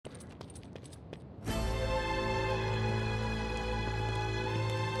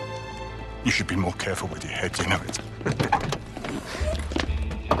You should be more careful with your head, you know it.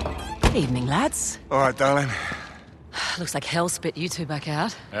 Evening, lads. All right, darling. Looks like hell spit you two back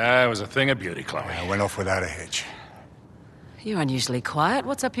out. It was a thing of beauty, Chloe. I went off without a hitch. You're unusually quiet.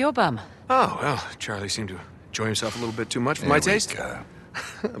 What's up your bum? Oh, well, Charlie seemed to enjoy himself a little bit too much for my taste.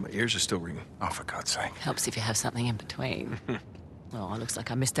 My ears are still ringing. Oh, for God's sake. Helps if you have something in between. Oh, it looks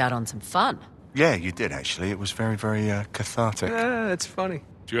like I missed out on some fun. Yeah, you did, actually. It was very, very cathartic. That's funny.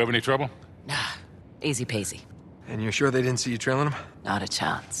 Do you have any trouble? Nah, easy peasy. And you're sure they didn't see you trailing him? Not a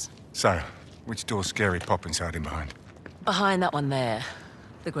chance. So, which door's Scary Poppins hiding behind? Behind that one there.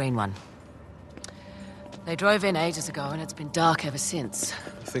 The green one. They drove in ages ago, and it's been dark ever since.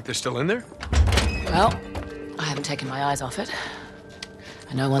 You think they're still in there? Well, I haven't taken my eyes off it.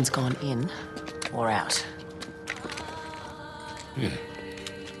 And no one's gone in or out.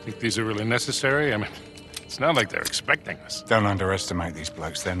 Think these are really necessary? I mean, it's not like they're expecting us. Don't underestimate these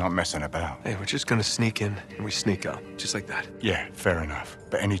blokes. They're not messing about. Hey, we're just gonna sneak in, and we sneak out. Just like that. Yeah, fair enough.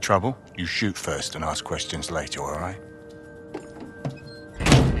 But any trouble, you shoot first and ask questions later, all right?